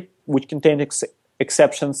repository, which contains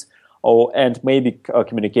exceptions, and maybe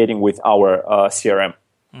communicating with our CRM.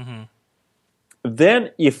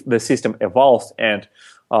 Then if the system evolves and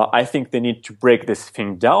I think they need to break this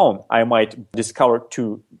thing down, I might discover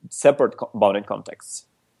two separate bounded contexts.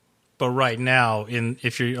 But right now,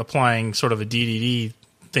 if you're applying sort of a DDD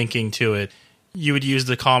thinking to it, you would use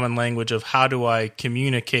the common language of how do I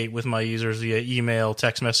communicate with my users via email,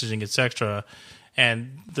 text messaging, etc.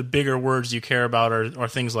 And the bigger words you care about are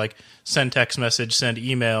things like send text message, send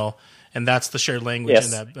email, and that's the shared language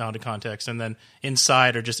in that bounded context. And then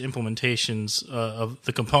inside are just implementations of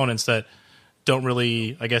the components that don't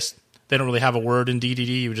really, I guess, they don't really have a word in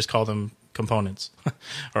DDD. You would just call them components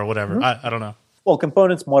or whatever. I don't know. Well,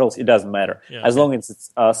 components, models, it doesn't matter. As long as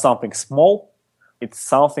it's something small, it's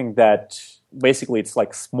something that basically it's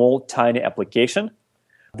like small, tiny application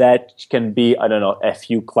that can be, I don't know, a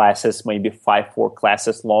few classes, maybe 5-4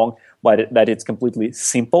 classes long, but that it's completely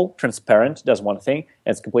simple, transparent, does one thing,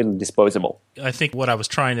 and it's completely disposable. I think what I was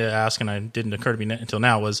trying to ask, and it didn't occur to me until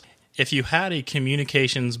now, was if you had a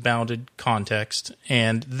communications-bounded context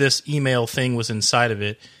and this email thing was inside of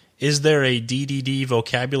it, is there a DDD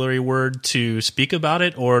vocabulary word to speak about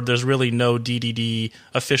it, or there's really no DDD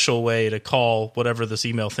official way to call whatever this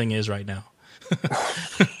email thing is right now?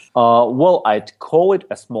 Well, I'd call it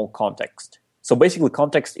a small context. So basically,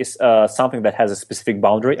 context is something that has a specific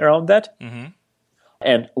boundary around that.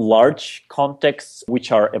 And large contexts,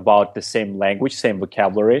 which are about the same language, same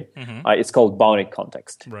vocabulary, it's called bounded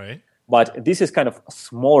context. Right. But this is kind of a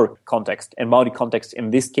smaller context, and bounded contexts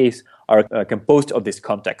in this case are composed of these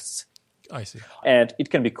contexts. I see. And it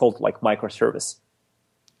can be called like microservice,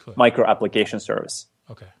 Cool. micro application service,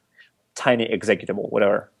 Okay. tiny executable,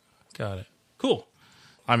 whatever. Got it. Cool.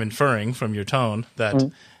 I'm inferring from your tone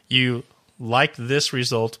that you like this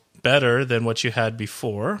result better than what you had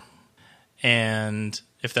before. And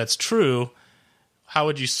if that's true, how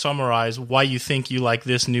would you summarize why you think you like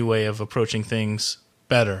this new way of approaching things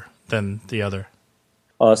better than the other?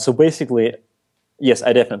 So basically, yes,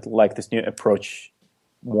 I definitely like this new approach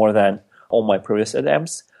more than all my previous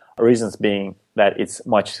attempts. Reasons being that it's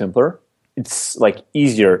much simpler. It's like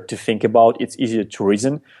easier to think about. It's easier to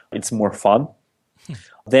reason. It's more fun.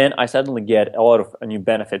 Then I suddenly get a lot of new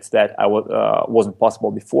benefits that wasn't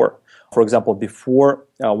possible before. For example, before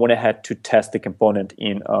when I had to test the component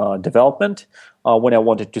in development, when I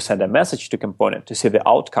wanted to send a message to component to see the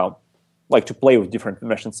outcome, like to play with different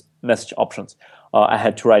message options, I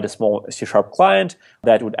had to write a small C# client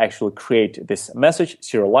that would actually create this message,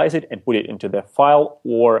 serialize it, and put it into the file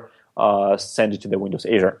or send it to the Windows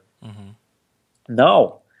Azure.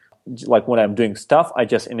 Now, like when I'm doing stuff, I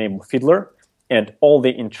just enable Fiddler, and all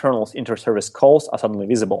the internals, inter-service calls are suddenly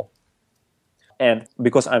visible. And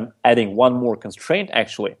because I'm adding one more constraint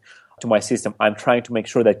actually to my system, I'm trying to make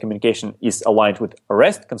sure that communication is aligned with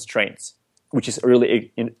REST constraints, which is a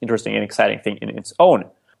really interesting and exciting thing in its own.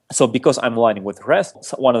 So because I'm aligning with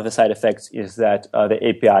REST, one of the side effects is that the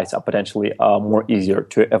APIs are potentially more easier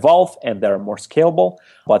to evolve and they're more scalable.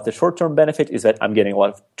 But the short-term benefit is that I'm getting a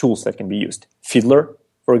lot of tools that can be used. Fiddler,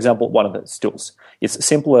 for example, one of those tools. It's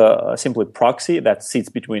simply proxy that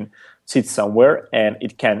sits somewhere, and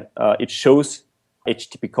it shows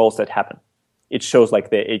HTTP calls that happen. It shows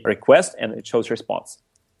like the request and it shows response.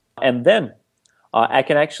 And then I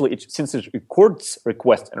can actually, since it records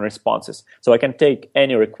requests and responses, so I can take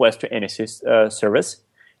any request to any service,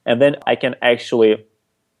 and then I can actually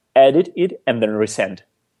edit it and then resend.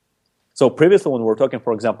 So previously when we were talking,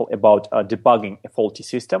 for example, about debugging a faulty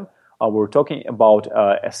system, we were talking about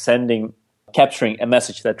capturing a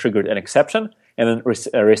message that triggered an exception, and then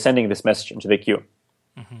resending this message into the queue.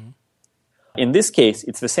 In this case,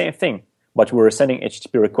 it's the same thing, but we're sending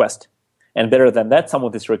HTTP request. And better than that, some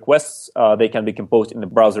of these requests, they can be composed in the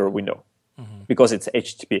browser window because it's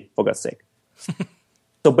HTTP, for God's sake.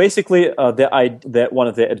 So basically, one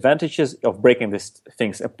of the advantages of breaking these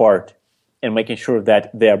things apart and making sure that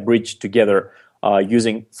they are bridged together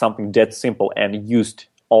using something that simple and used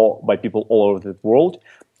by people all over the world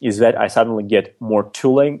is that I suddenly get more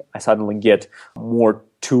tooling, I suddenly get more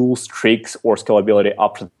tools, tricks, or scalability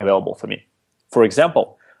options available for me. For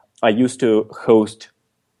example, I used to host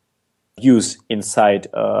views inside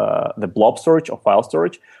the blob storage or file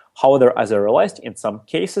storage However, as I realized, in some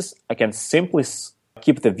cases, I can simply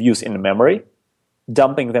keep the views in memory,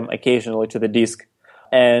 dumping them occasionally to the disk,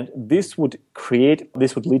 and this would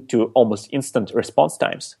lead to almost instant response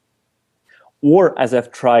times. Or, as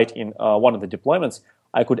I've tried in one of the deployments,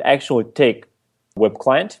 I could actually take web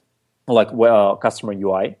client, like customer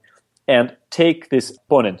UI, and take this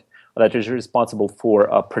component that is responsible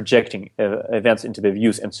for projecting events into the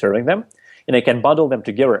views and serving them, and I can bundle them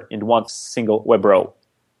together in one single web row.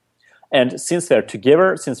 And since they're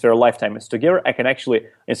together, since their lifetime is together, I can actually,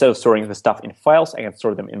 instead of storing the stuff in files, I can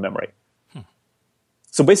store them in memory.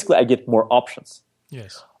 So basically, I get more options.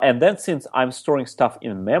 Yes. And then since I'm storing stuff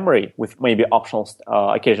in memory with maybe optional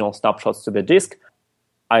occasional snapshots to the disk,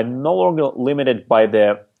 I'm no longer limited by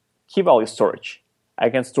the key value storage. I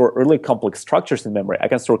can store really complex structures in memory. I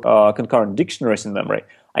can store concurrent dictionaries in memory.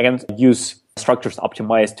 I can use structures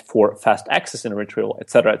optimized for fast access and retrieval,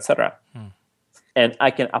 etc., etc. And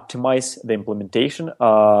I can optimize the implementation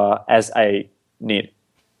as I need.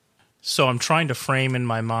 So I'm trying to frame in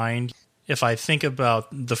my mind, if I think about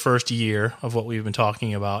the first year of what we've been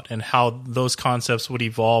talking about and how those concepts would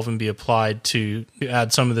evolve and be applied to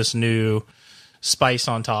add some of this new spice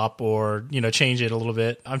on top, or change it a little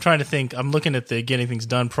bit. I'm trying to think. I'm looking at the Getting Things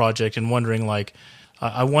Done project and wondering,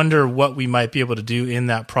 I wonder what we might be able to do in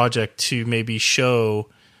that project to maybe show,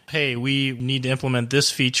 hey, we need to implement this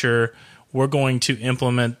feature. We're going to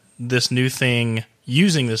implement this new thing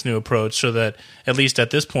using this new approach, so that at least at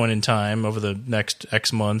this point in time, over the next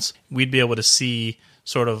X months, we'd be able to see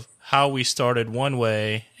sort of how we started one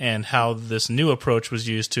way and how this new approach was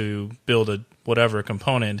used to build a whatever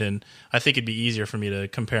component. And I think it'd be easier for me to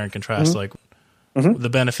compare and contrast the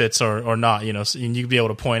benefits or not, and you'd be able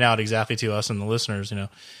to point out exactly to us and the listeners,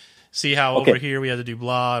 see how over here we had to do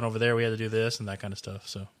blah and over there we had to do this and that kind of stuff.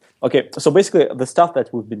 So basically the stuff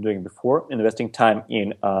that we've been doing before, investing time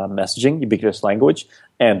in messaging, ubiquitous language,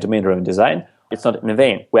 and domain-driven design, it's not in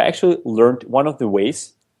vain. We actually learned one of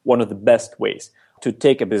the best ways to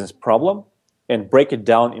take a business problem and break it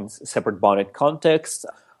down in separate bounded contexts,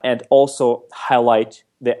 and also highlight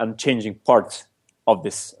the unchanging parts of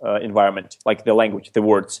this environment, like the language, the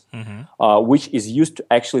words, which is used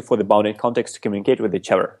actually for the bounded context to communicate with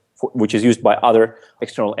each other, which is used by other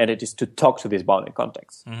external entities to talk to these bounded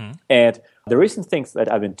contexts. And the recent things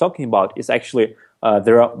that I've been talking about is actually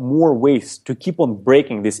there are more ways to keep on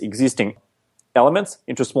breaking these existing elements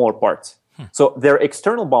into smaller parts. So their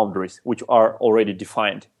external boundaries, which are already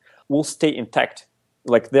defined, will stay intact,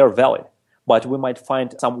 like they're valid. But we might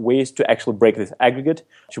find some ways to actually break this aggregate,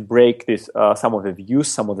 to break this some of the views,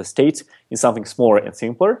 some of the states in something smaller and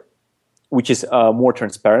simpler, which is more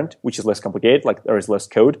transparent, which is less complicated, like there is less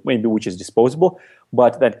code, maybe which is disposable,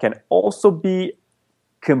 but that can also be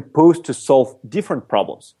composed to solve different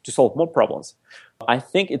problems, to solve more problems. I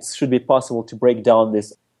think it should be possible to break down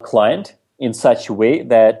this client in such a way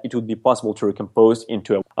that it would be possible to recompose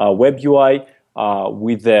into a web UI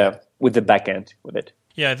with the backend with it.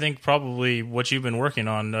 Yeah, I think probably what you've been working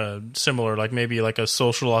on, similar, like maybe like a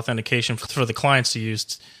social authentication for the clients to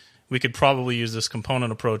use. We could probably use this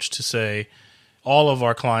component approach to say all of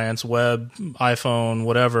our clients, web, iPhone,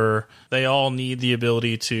 whatever, they all need the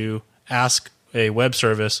ability to ask a web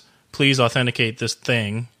service, please authenticate this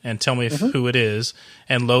thing and tell me who it is,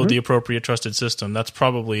 and load the appropriate trusted system. That's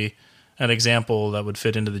probably an example that would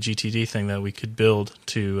fit into the GTD thing that we could build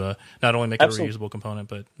to not only make it a reusable component,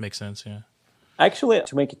 but make sense, yeah. Actually,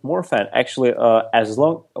 to make it more fun,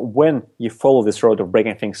 when you follow this road of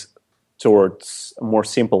breaking things towards more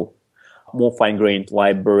simple, more fine-grained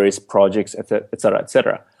libraries, projects,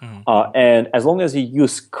 etc., and as long as you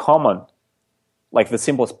use common, like the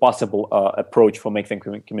simplest possible approach for making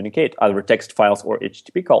them communicate, either text files or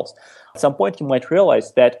HTTP calls, at some point you might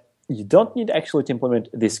realize that you don't need actually to implement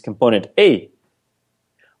this component A,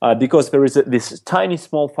 because there is this tiny,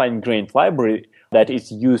 small, fine-grained library that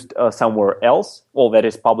is used somewhere else, or that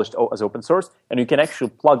is published as open source, and you can actually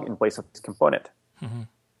plug in place of this component.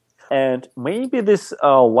 And maybe this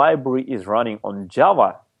library is running on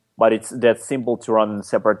Java, but it's that simple to run in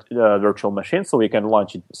separate virtual machines, so you can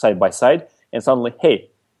launch it side by side, and suddenly, hey,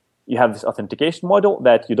 you have this authentication module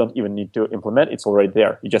that you don't even need to implement. It's already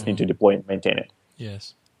there. You just need to deploy and maintain it.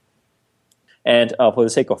 Yes. And for the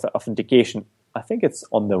sake of the authentication, I think it's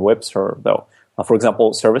on the web server, though. For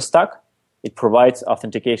example, Service Stack, it provides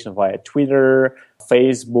authentication via Twitter,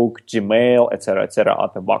 Facebook, Gmail, etc., out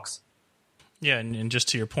of the box. Yeah, and just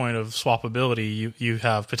to your point of swappability, you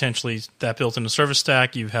have potentially that built into Service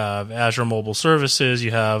Stack. You have Azure Mobile Services.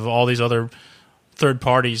 You have all these other third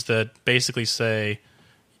parties that basically say,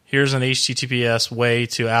 here's an HTTPS way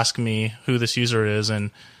to ask me who this user is,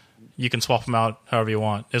 and you can swap them out however you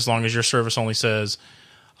want, as long as your service only says,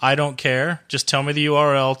 I don't care, just tell me the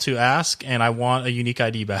URL to ask, and I want a unique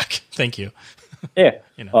ID back. Thank you. Yeah.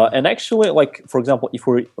 And actually, like, for example, if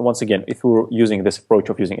we're using this approach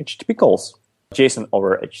of using HTTP calls, JSON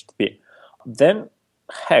over HTTP, then,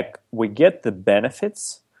 heck, we get the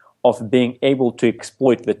benefits of being able to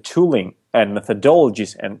exploit the tooling and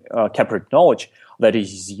methodologies and corporate knowledge that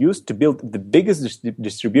is used to build the biggest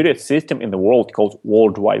distributed system in the world called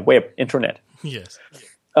World Wide Web, Internet. Yes.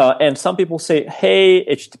 And some people say, hey,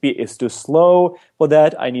 HTTP is too slow for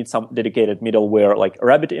that. I need some dedicated middleware like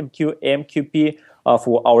RabbitMQ, AMQP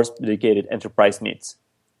for our dedicated enterprise needs.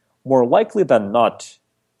 More likely than not,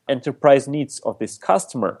 enterprise needs of this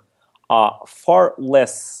customer are far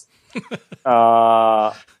less than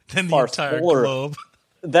the entire globe.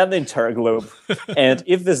 Than the entire globe. And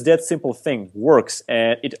if this dead simple thing works,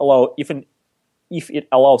 and if it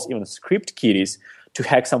allows even script kiddies to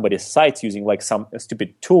hack somebody's sites using like some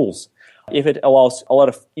stupid tools, if it allows a lot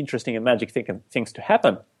of interesting and magic things to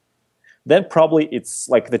happen, then probably it's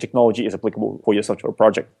like the technology is applicable for your software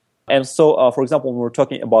project. And so, for example, when we're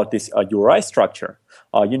talking about this URI structure,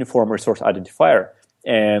 Uniform Resource Identifier,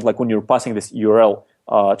 and like when you're passing this URL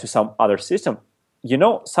to some other system,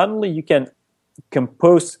 suddenly you can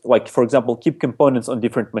compose, like, for example, keep components on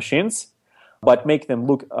different machines, but make them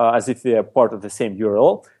look as if they are part of the same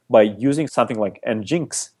URL by using something like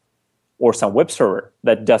Nginx or some web server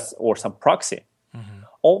that does, or some proxy. Mm-hmm.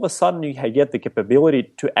 All of a sudden, you get the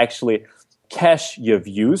capability to actually cache your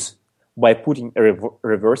views by putting a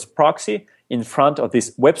reverse proxy in front of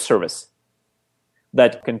this web service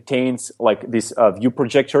that contains like this view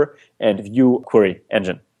projector and view query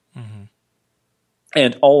engine. Mm-hmm.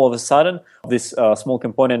 And all of a sudden, this small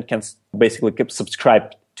component can basically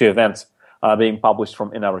subscribe to events being published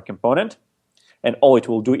from another component. And all it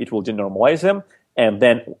will do, it will denormalize them. And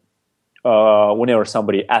then whenever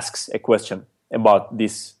somebody asks a question about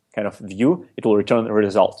this kind of view, it will return a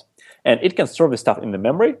result. And it can store this stuff in the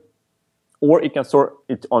memory, or it can store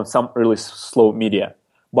it on some really slow media.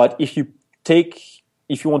 But if you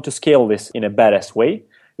want to scale this in a badass way,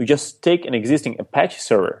 you just take an existing Apache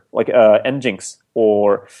server, like Nginx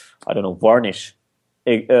or, I don't know, Varnish,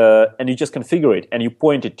 and you just configure it, and you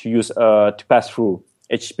point it to use to pass through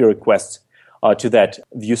HTTP requests to that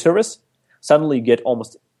view service. Suddenly you get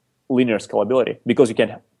almost linear scalability because you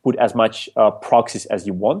can put as much proxies as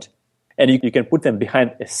you want, and you can put them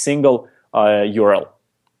behind a single URL.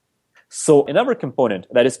 So another component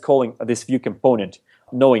that is calling this view component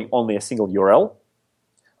knowing only a single URL,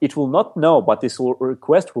 it will not know, but this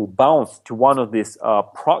request will bounce to one of these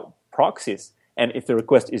proxies. And if the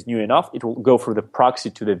request is new enough, it will go through the proxy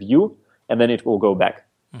to the view, and then it will go back.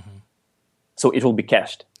 Mm-hmm. So it will be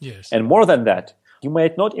cached. Yes. And more than that, you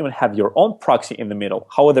might not even have your own proxy in the middle.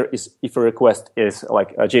 However, if a request is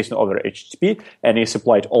like a JSON over HTTP and you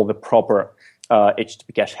supplied all the proper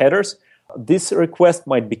HTTP cache headers, this request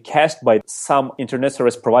might be cached by some internet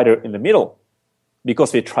service provider in the middle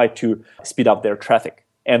because they try to speed up their traffic.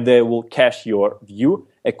 And they will cache your view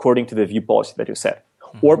according to the view policy that you set.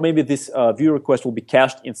 Mm-hmm. Or maybe this view request will be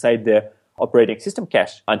cached inside the operating system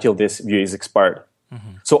cache until this view is expired.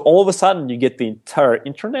 Mm-hmm. So all of a sudden, you get the entire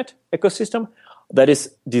internet ecosystem that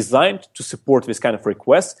is designed to support this kind of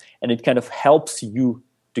requests, and it kind of helps you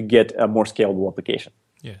to get a more scalable application.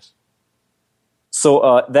 Yes.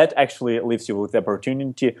 So that actually leaves you with the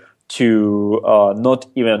opportunity to not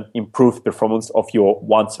even improve performance of your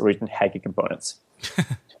once written hacky components.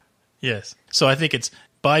 Yes. So I think it's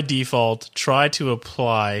by default, try to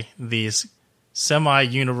apply these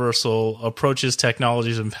semi-universal approaches,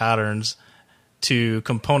 technologies, and patterns to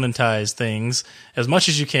componentize things as much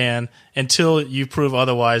as you can until you prove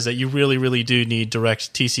otherwise that you really, really do need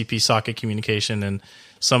direct TCP socket communication and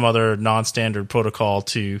some other non-standard protocol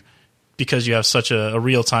because you have such a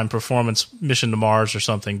real-time performance mission to Mars or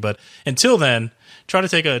something. But until then, try to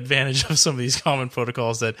take advantage of some of these common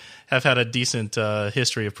protocols that have had a decent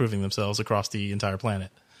history of proving themselves across the entire planet.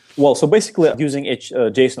 Well, so basically using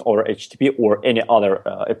JSON or HTTP or any other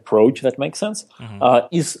approach that makes sense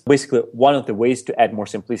is basically one of the ways to add more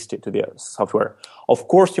simplicity to the software. Of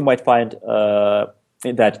course, you might find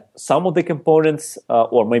that some of the components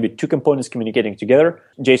or maybe two components communicating together,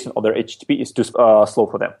 JSON or HTTP is too slow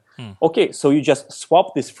for them. Okay, so you just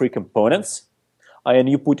swap these three components and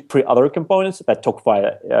you put three other components that talk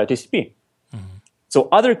via TCP. So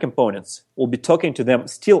other components will be talking to them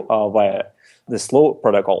still via the slow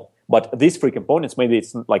protocol. But these three components, maybe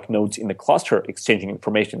it's like nodes in the cluster exchanging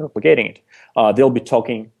information, replicating it. They'll be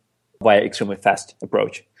talking via extremely fast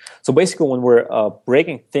approach. So basically when we're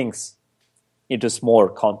breaking things into smaller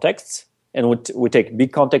contexts, And we take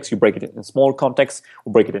big context, you break it in small contexts,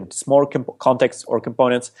 we break it into small contexts or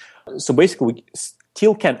components. So basically, we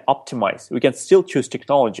still can optimize. We can still choose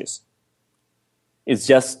technologies. It's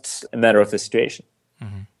just a matter of the situation.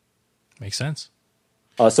 Mm-hmm. Makes sense.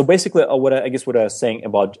 So basically, what I was saying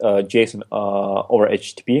about JSON over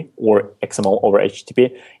HTTP or XML over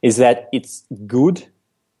HTTP is that it's good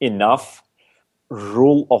enough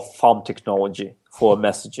rule of thumb technology for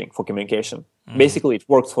messaging, for communication. Mm-hmm. Basically, it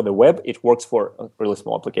works for the web. It works for really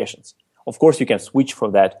small applications. Of course, you can switch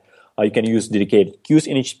from that. You can use dedicated queues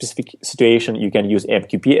in each specific situation. You can use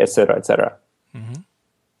MQP, etc., etc. Mm-hmm.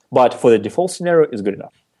 But for the default scenario, it's good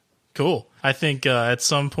enough. Cool. I think at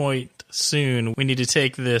some point soon, we need to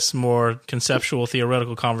take this more conceptual,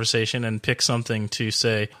 theoretical conversation and pick something to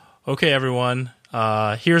say, okay, everyone,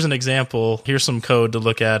 here's an example. Here's some code to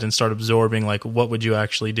look at and start absorbing, like, what would you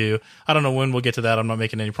actually do? I don't know when we'll get to that. I'm not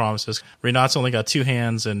making any promises. Rinat's only got 2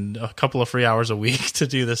 hands and a couple of free hours a week to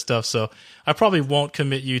do this stuff, so I probably won't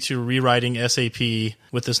commit you to rewriting SAP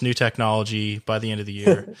with this new technology by the end of the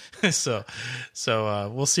year. So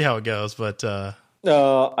we'll see how it goes, but...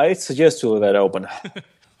 I suggest to leave that open.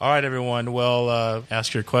 All right, everyone. Well,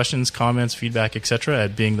 ask your questions, comments, feedback, etc.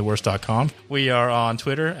 at beingtheworst.com. We are on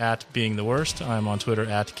Twitter at beingtheworst. I'm on Twitter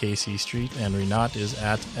at KC Street, and Rinat is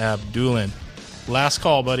at Abdulin. Last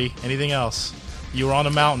call, buddy. Anything else? You were on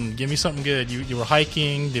a mountain. Give me something good. You were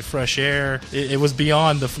hiking, the fresh air. It was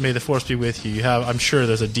beyond the may the force be with you. I'm sure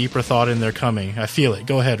there's a deeper thought in there coming. I feel it.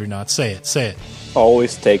 Go ahead, Rinat. Say it.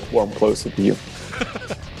 Always take warm clothes with you.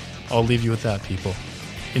 I'll leave you with that, people.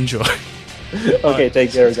 Enjoy. Okay,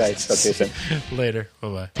 take care, guys. Talk to you soon. Later.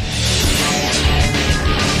 Bye-bye.